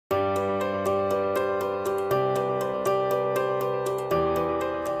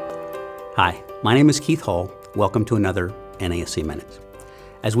Hi, my name is Keith Hull. Welcome to another NASE Minute.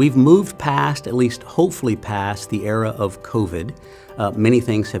 As we've moved past, at least hopefully past, the era of COVID, many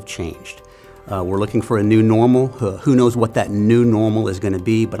things have changed. We're looking for a new normal. Who knows what that new normal is going to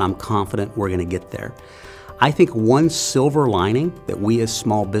be, but I'm confident we're going to get there. I think one silver lining that we as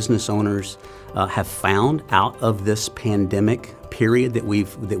small business owners have found out of this pandemic period that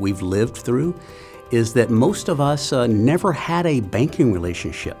we've lived through is that most of us never had a banking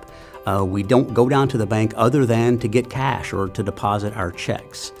relationship. We don't go down to the bank other than to get cash or to deposit our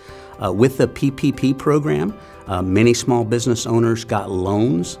checks. With the PPP program, many small business owners got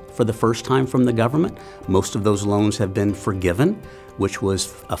loans for the first time from the government. Most of those loans have been forgiven, which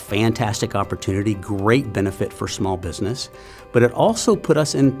was a fantastic opportunity, great benefit for small business. But it also put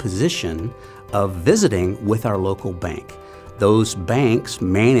us in position of visiting with our local bank. Those banks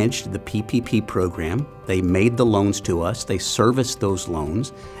managed the PPP program. They made the loans to us, they serviced those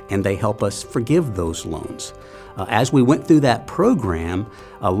loans, and they help us forgive those loans. As we went through that program,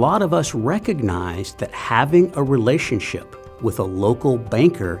 a lot of us recognized that having a relationship with a local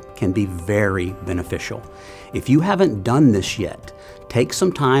banker can be very beneficial. If you haven't done this yet, take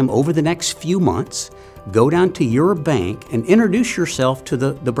some time over the next few months, go down to your bank and introduce yourself to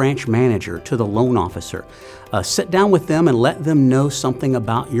the branch manager, to the loan officer. Sit down with them and let them know something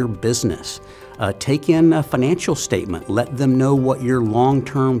about your business. Take in a financial statement. Let them know what your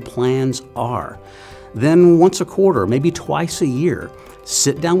long-term plans are. Then once a quarter, maybe twice a year,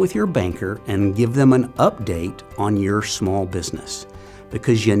 sit down with your banker and give them an update on your small business.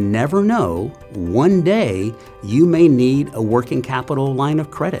 Because you never know, one day you may need a working capital line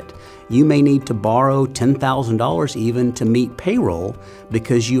of credit. You may need to borrow $10,000 even to meet payroll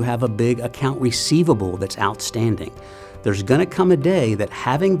because you have a big account receivable that's outstanding. There's going to come a day that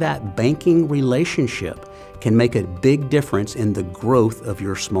having that banking relationship can make a big difference in the growth of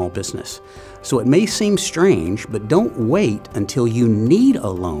your small business. So it may seem strange, but don't wait until you need a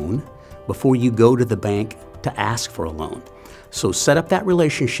loan before you go to the bank to ask for a loan. So set up that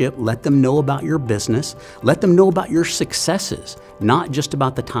relationship, let them know about your business, let them know about your successes, not just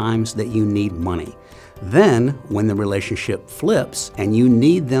about the times that you need money. Then, when the relationship flips and you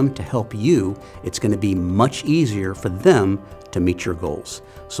need them to help you, it's going to be much easier for them to meet your goals.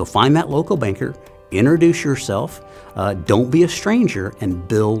 So find that local banker, introduce yourself, don't be a stranger, and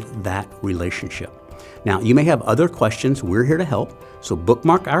build that relationship. Now, you may have other questions. We're here to help. So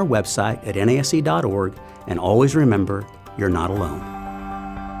bookmark our website at nase.org, and always remember, you're not alone.